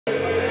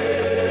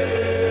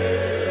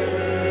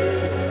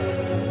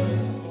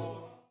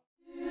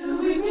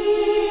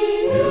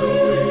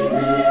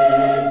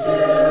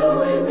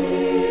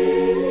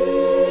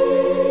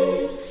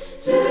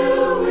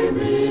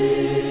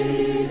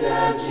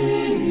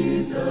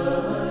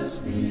Jesus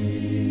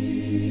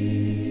feet,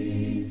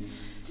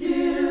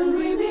 till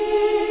we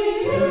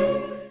meet.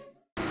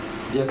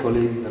 Dear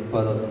colleagues and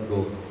fathers of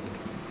God,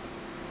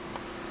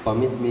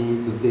 permit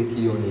me to take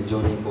you on a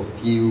journey for a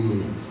few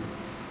minutes.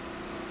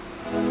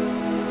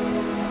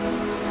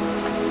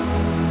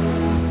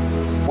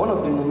 One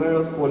of the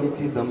numerous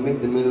qualities that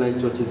makes the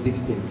mainline churches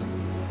distinct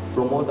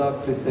from other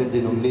Christian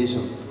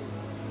denominations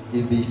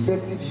is the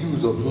effective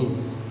use of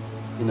hymns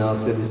in our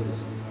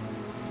services.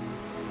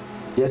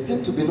 There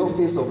seems to be no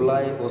phase of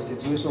life or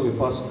situation we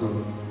pass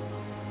through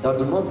that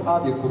do not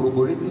have a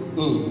corroborative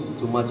hymn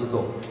to match it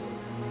up.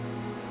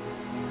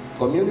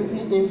 Community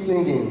hymn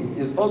singing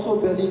is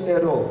also barely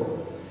heard of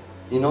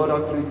in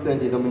other Christian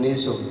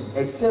denominations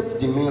except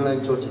the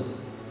mainline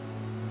churches,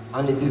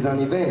 and it is an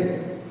event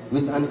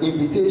with an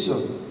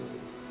invitation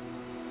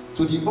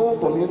to the whole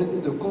community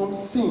to come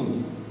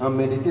sing and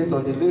meditate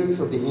on the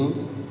lyrics of the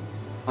hymns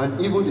and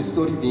even the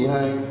story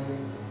behind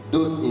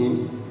those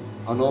hymns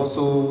and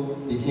also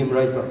the hymn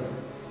writers.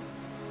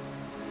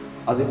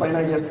 As a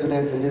final year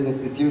student in this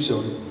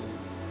institution,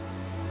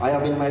 I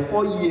have in my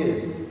 4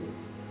 years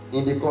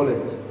in the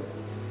college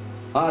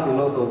heard a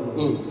lot of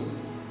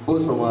hymns,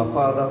 both from our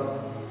fathers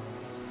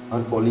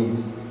and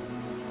colleagues.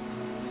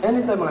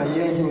 Anytime I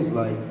hear hymns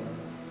like,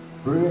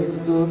 "Praise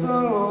to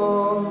the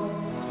Lord,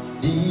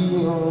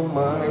 the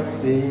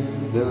Almighty,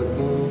 the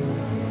King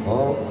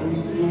of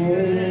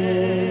creation.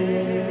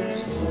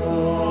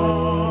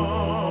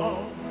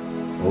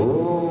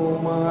 Oh,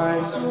 my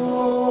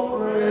soul,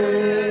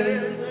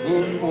 praise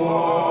Him,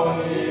 for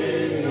He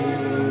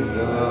is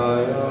the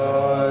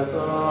earth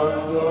and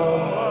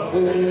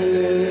salvation.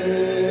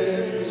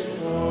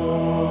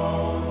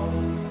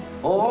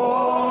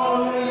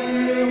 All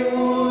ye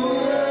who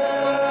hear,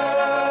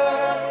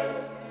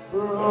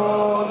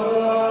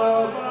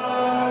 brothers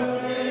and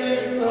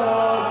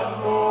sisters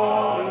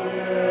from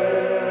here,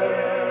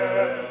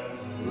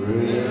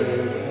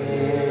 praise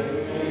Him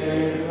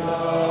in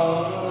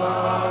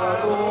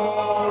adoration."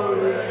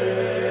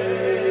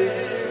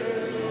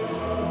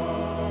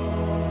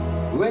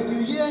 When you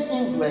hear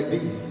hymns like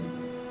this,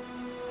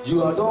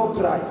 you adore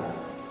Christ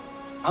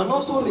and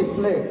also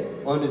reflect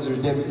on His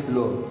redemptive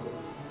love.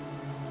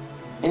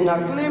 In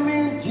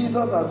acclaiming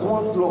Jesus as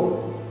one's Lord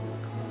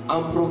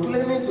and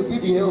proclaiming to be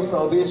the heir of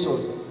salvation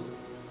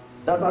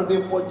that has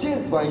been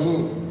purchased by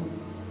Him,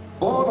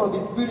 born of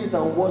His Spirit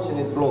and washed in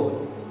His blood,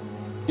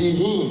 the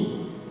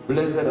hymn,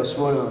 Blessed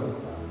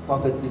Assurance,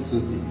 perfectly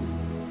suits it.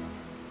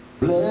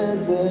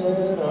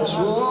 Blessed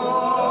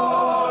assurance,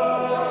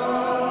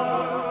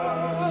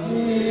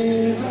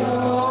 Jesus is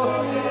mine.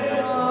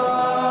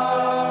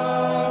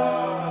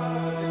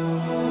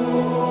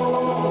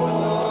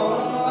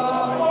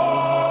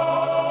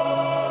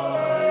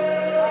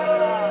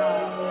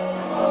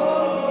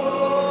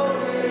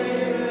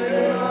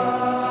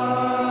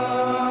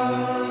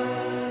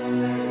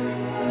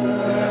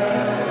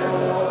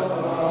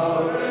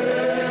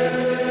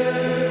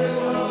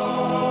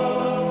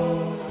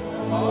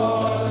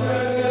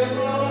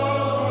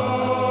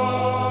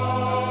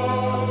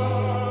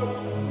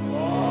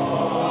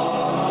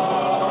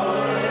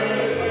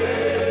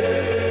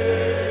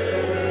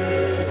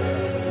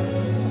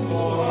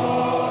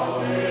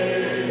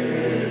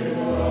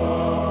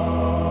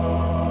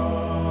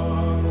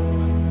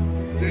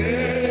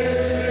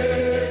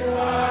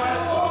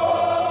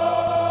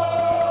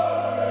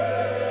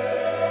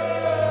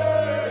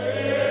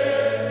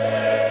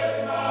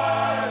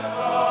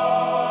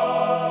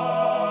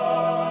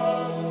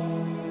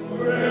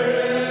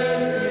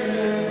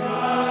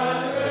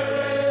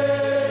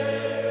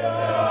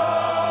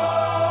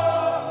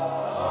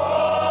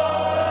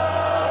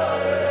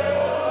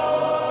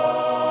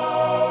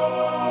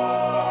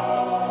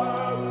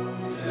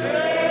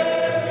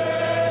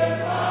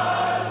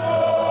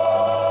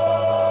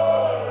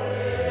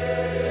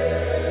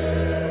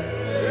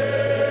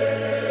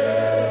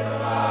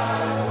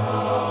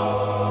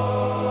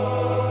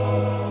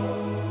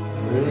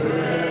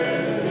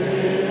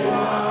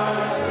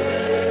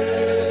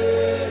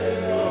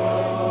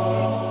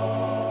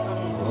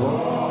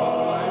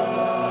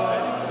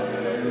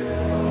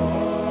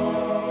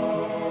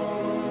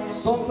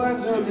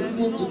 Sometimes when we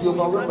seem to be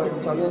overwhelmed by the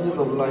challenges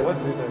of life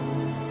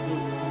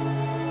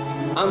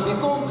and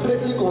become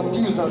greatly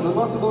confused and do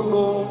not even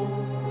know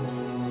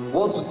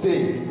what to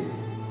say,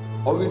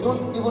 or we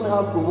don't even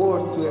have the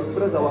words to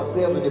express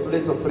ourselves in the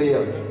place of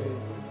prayer,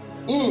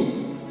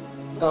 hymns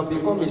can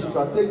become a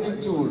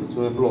strategic tool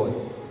to employ.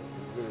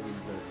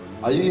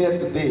 Are you here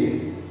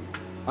today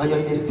and you're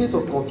in a state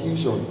of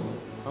confusion?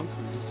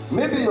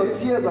 Maybe your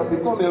tears have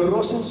become a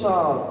rushing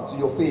shower to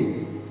your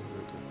face,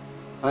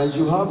 and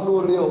you have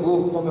no ray of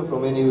hope coming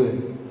from anywhere.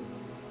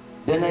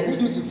 Then I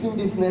need you to sing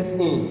this next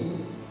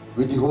hymn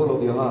with the whole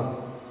of your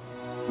heart,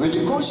 with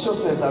the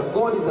consciousness that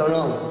God is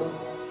around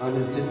and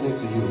is listening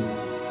to you.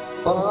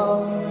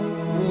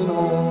 Pass me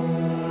on,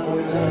 O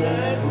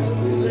gentle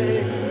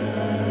Savior.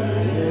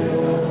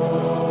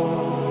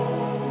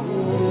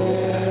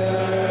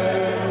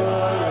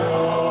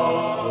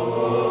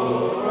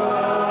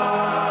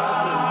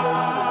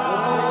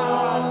 Oh,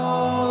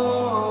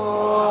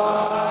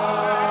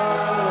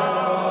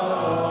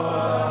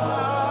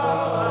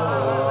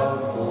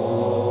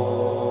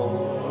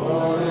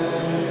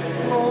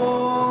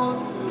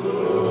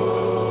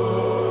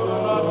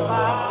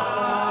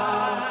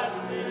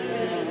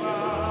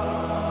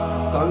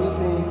 Can you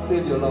sing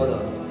Savior louder?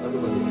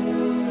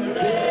 Everybody.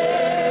 Savior.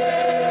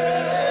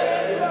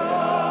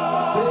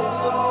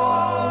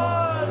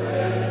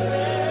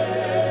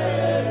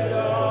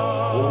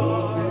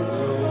 Oh,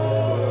 Savior.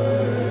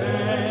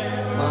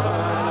 My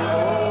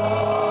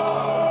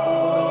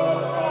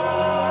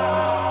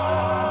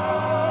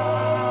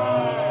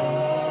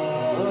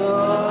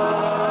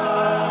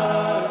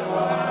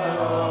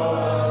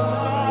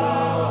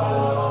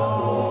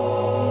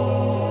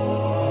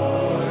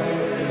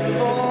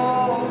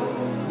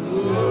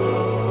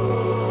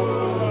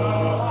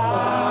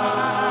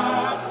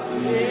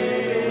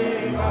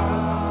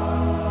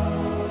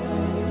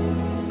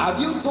have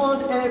you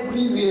turned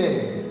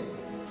everywhere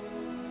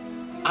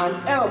and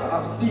help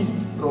have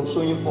ceased from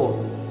showing forth?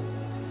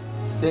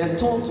 Then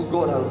turn to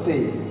God and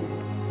say,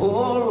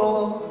 oh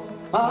Lord,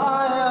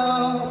 I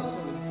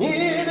am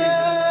in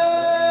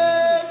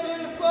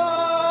ages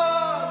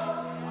past.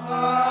 I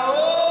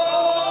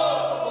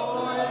hope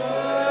for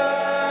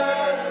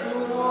years to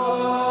come.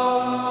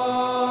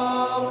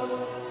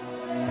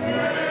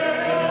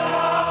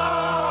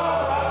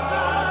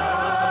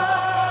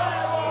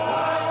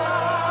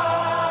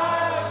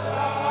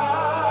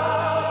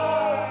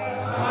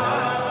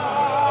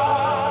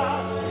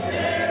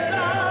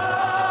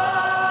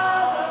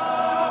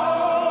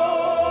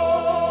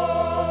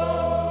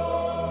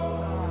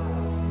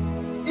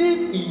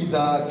 Is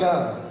our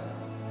God,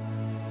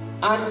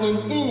 and in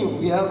Him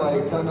we have our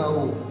eternal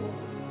hope,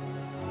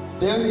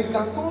 then we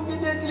can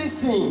confidently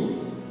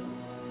sing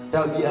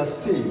that we are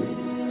safe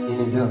in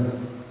His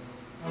arms.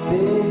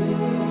 Safe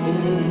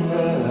in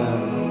the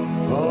arms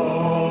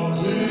of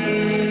Jesus.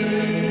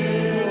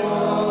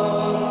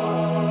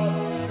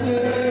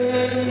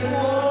 Safe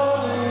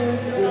on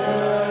His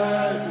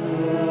death to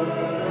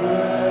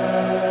rest.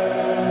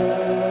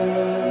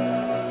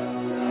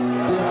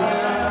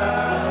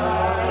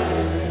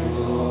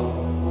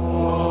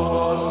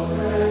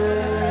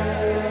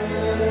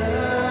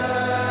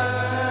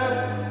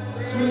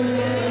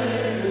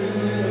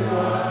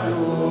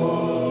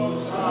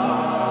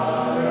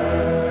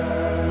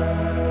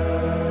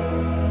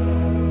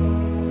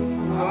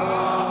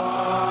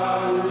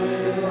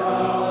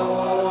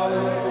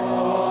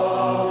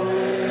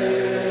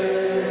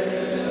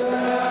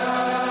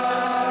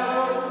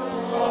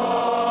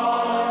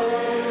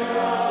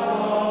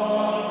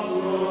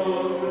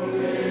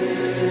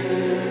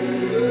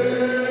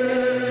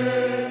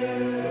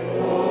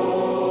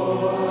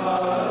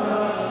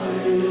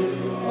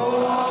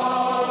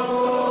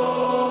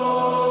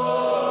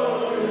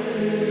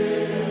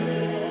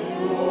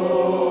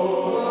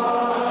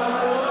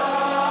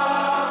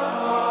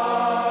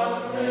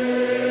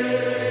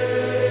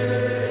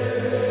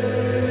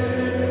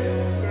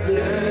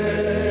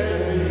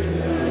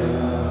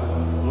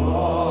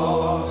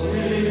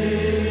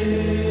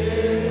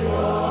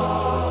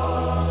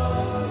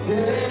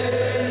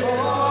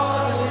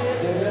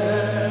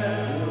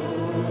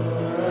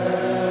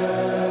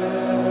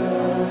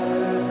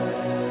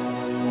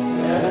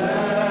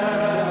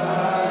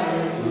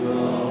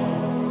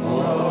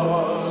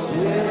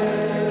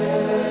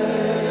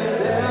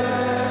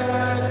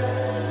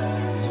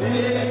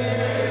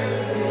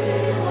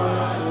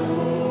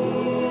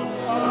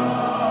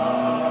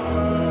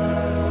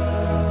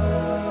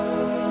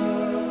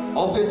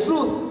 Of a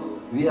truth,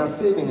 we are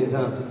safe in His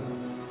arms.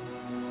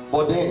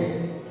 But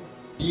then,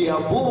 the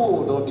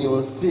abode of the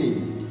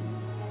unsaved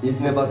is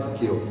never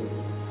secure.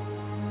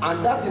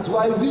 And that is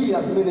why we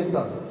as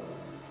ministers,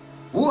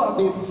 who have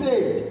been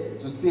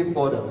saved to save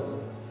others,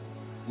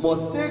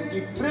 must take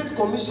the Great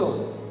Commission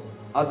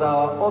as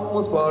our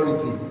utmost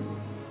priority.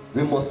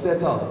 We must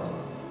set out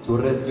to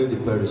rescue the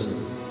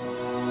perishing.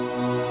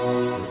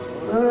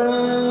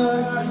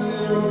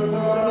 Rescue the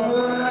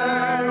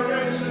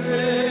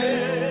perishing.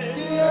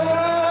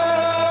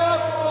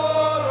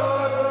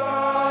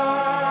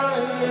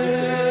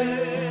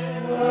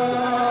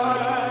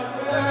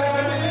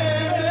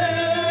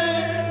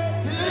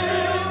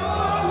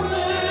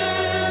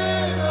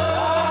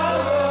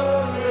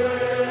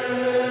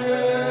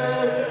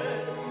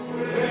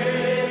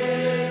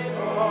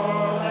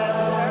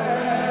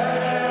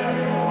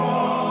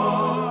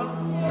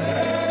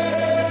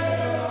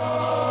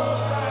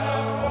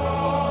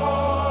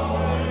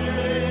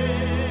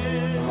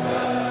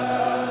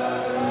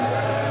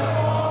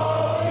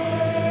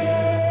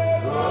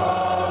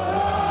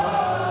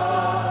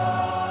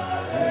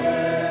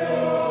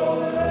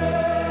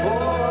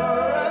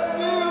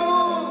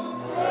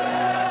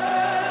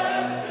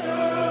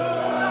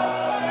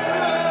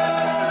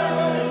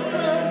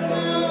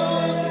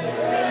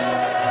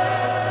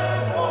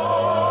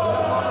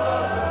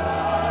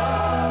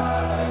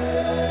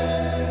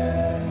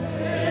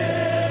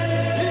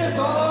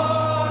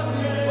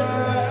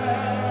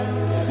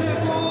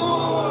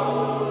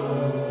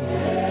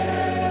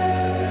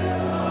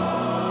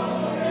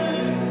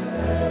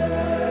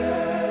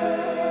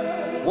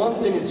 One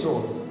thing is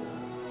sure,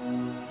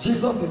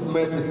 Jesus is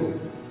merciful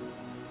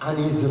and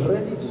He is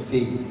ready to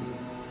save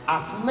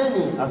as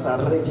many as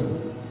are ready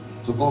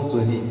to come to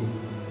Him.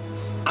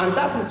 And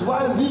that is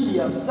why we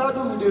are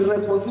saddled with the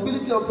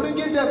responsibility of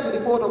bringing them to the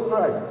fold of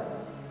Christ,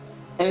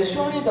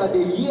 ensuring that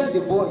they hear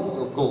the voice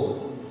of God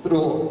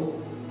through us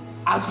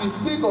as we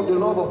speak of the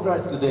love of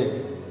Christ to them.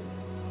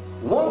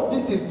 Once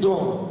this is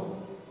done,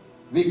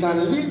 we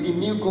can lead the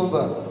new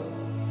converts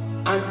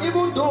and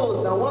even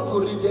those that want to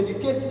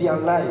rededicate their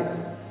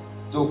lives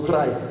to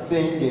Christ,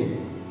 singing,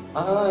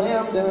 I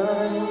am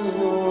thine,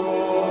 Lord.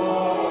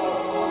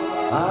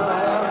 I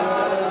am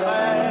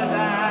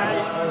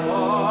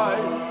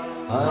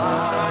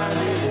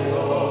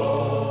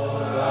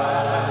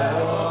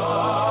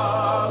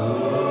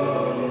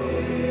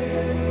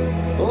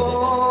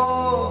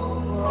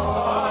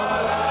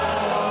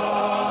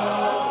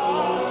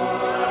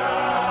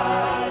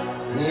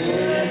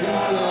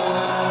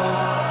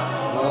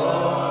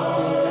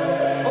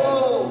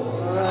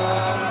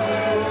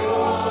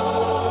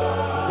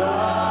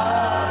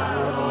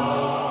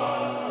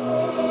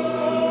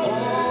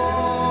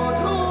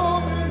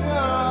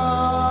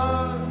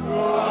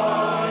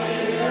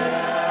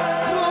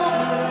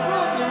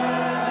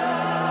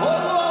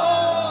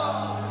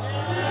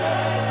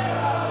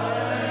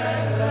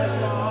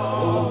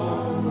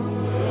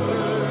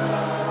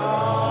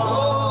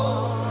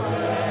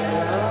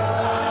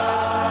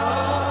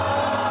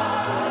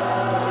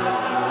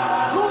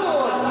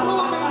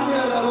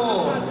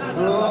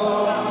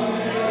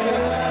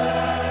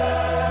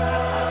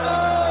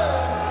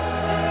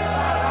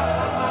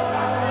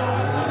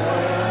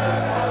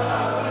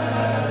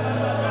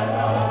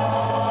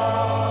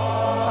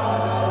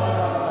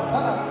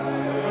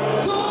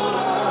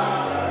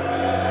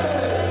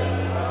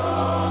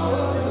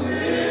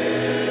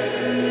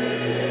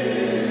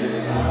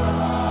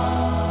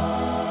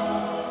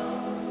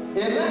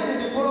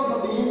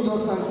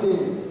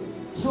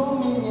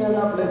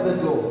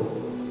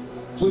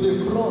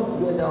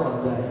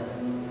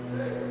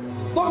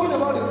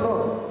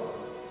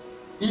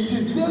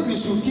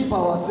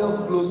ourselves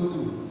close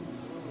to.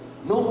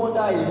 No wonder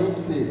a hymn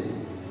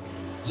says,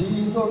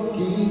 Jesus,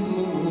 keep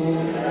me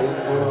near the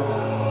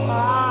cross.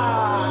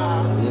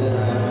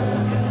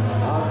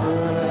 Yeah, our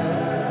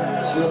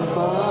precious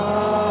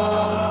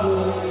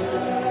fountain.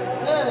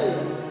 Hey,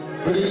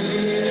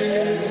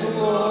 bring to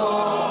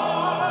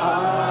all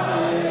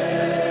our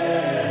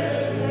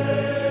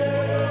yesterdays.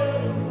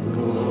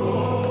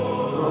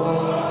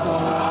 Lord,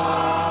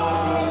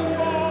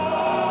 Calvary's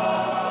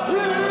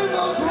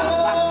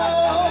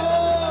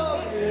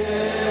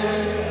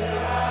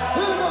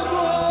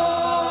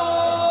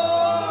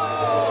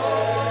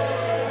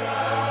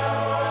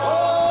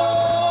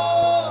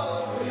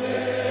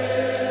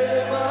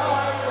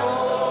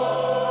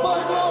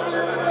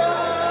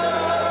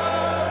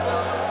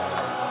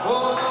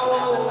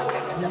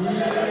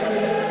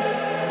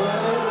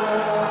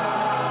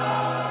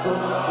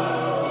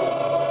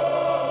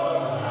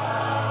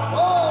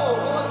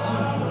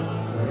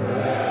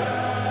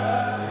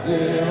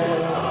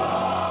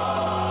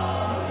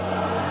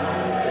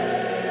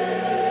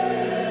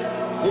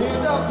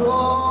in the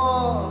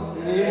cross.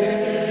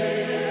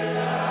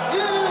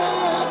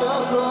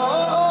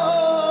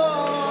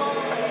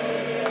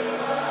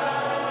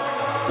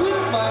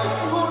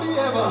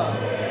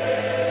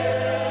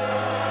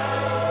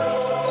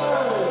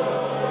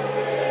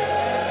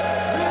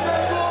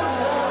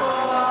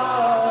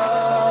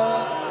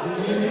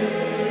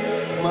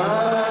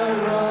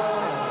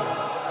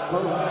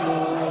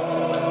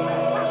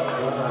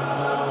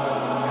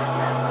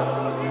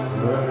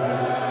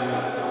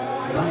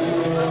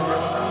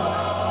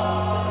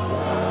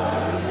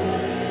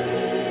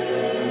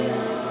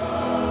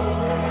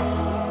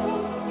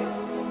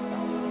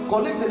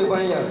 Colleagues in the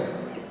vineyard,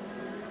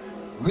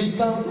 we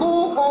can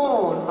go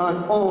on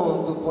and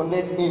on to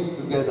connect hymns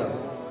together,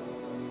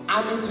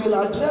 and it will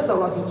address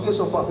our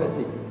situation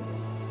perfectly.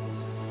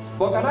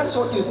 But can I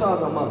shock you, sir,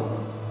 as a man?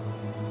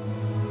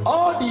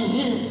 All the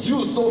hymns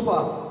used so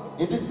far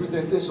in this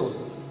presentation,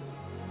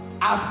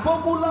 as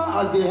popular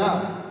as they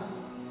are,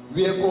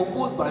 were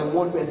composed by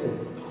one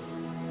person,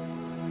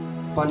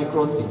 Fanny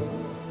Crosby.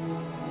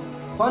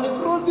 Fanny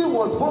Crosby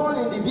was born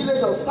in the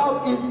village of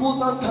Southeast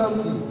Fulton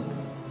County,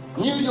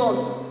 New York,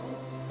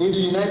 in the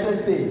United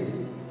States,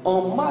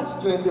 on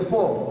March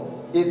 24,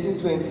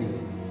 1820.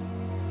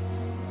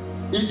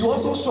 It will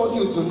also shock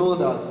you to know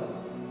that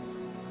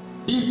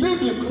the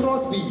baby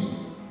Crosby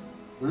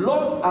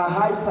lost her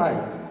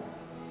eyesight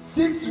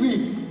 6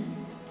 weeks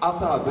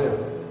after her birth,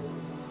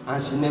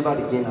 and she never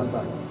regained her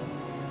sight.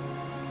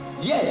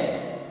 Yet,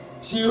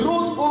 she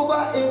wrote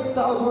over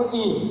 8,000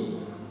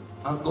 hymns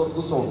and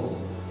gospel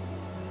songs,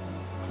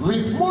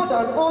 with more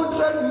than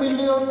 100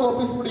 million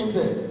copies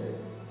printed.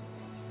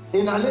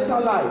 In her later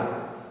life,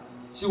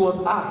 she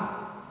was asked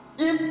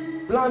if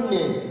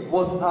blindness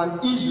was an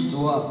issue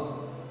to her,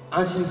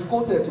 and she is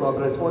quoted to have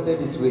responded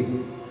this way: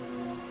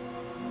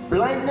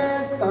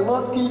 blindness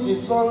cannot keep the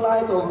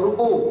sunlight of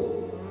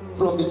hope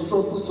from the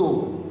trustful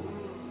soul.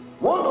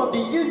 One of the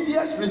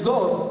easiest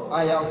results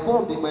I have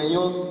formed in my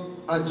young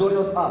and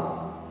joyous heart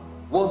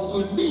was to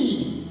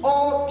leave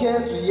all care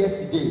to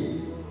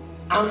yesterday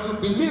and to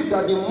believe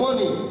that the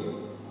morning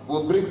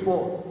will bring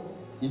forth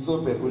its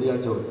own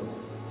peculiar joy.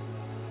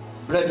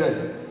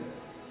 Brethren,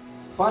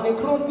 Fanny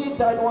Crosby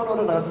died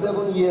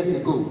 107 years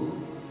ago,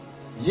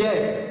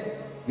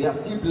 yet we are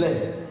still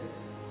blessed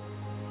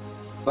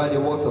by the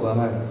works of our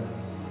hand.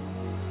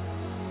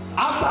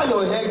 After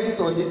your exit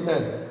on this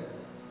earth,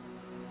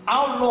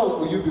 how long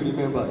will you be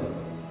remembered?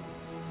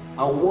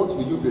 And what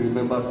will you be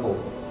remembered for?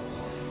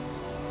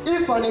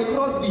 If Fanny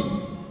Crosby,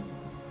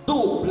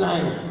 though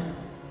blind,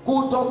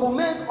 could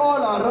document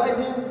all her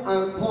writings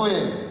and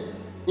poems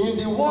in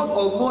the world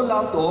of no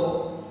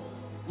laptop,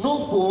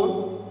 no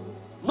phone,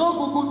 no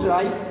Google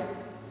Drive,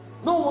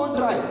 no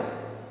OneDrive,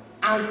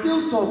 and still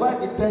survive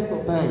the test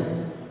of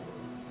times,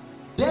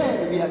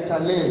 then we are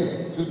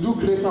challenged to do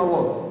greater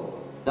works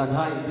than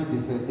her in this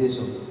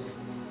dispensation.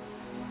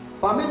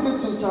 Permit me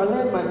to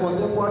challenge my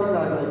contemporaries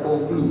as I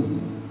conclude.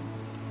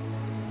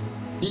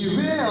 The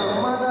way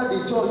and manner the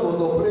church was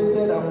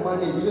operated and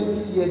managed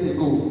 20 years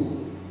ago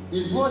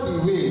is not the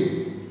way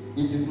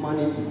it is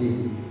managed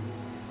today.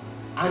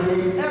 And there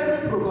is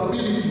every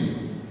probability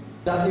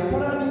that a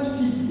paradigm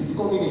shift is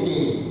coming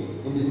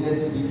again in the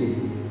next few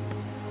decades.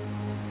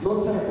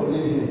 No time for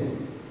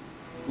laziness,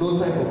 no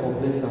time for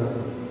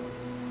complacency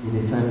in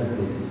a time like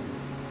this.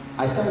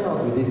 I sign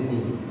out with this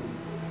thing.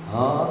 A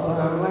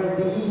time like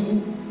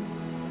this,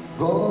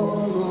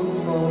 God looks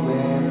for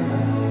men,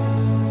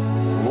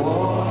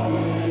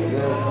 worthy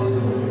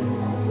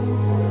vessels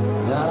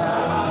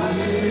that He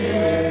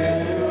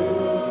may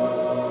use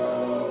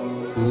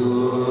to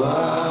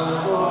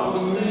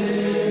accomplish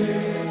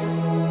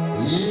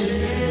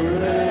His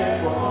great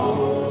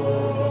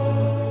purpose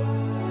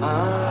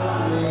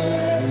and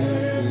make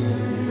His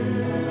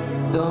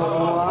kingdom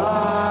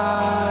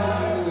wide.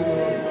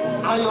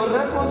 And your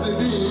response will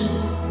be,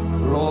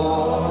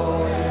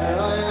 Lord, here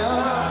I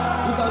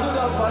am. You can do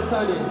that while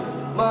standing.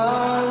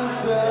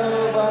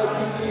 Myself I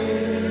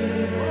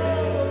give,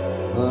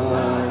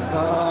 my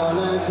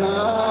talent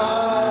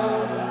time,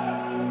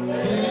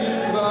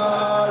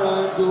 silver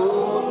and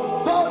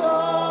gold.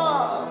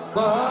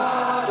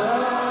 Father,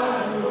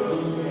 use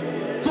me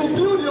to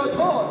build your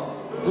church,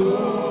 to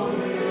build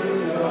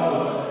your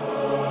church.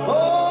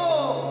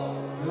 Oh,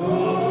 to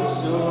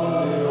show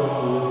your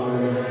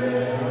ways.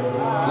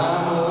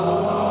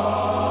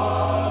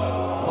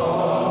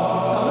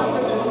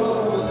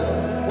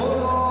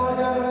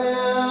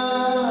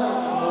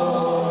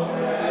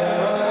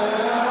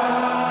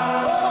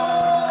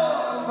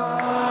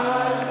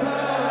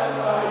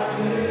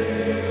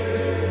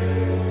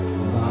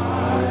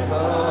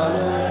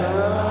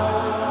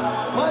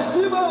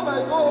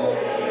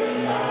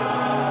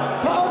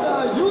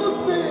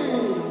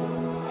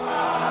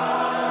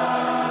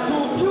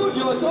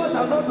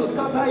 Not to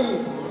scatter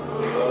it,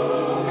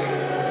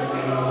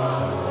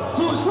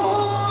 to show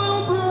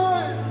your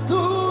praise, to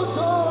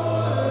show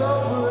your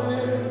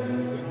praise.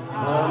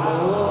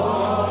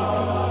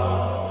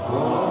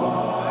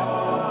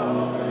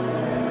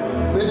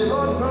 May the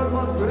Lord grant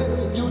us grace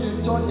to build His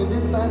church in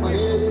this time and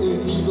age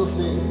in Jesus'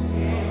 name.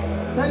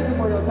 Thank you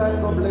for your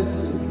time. God bless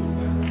you.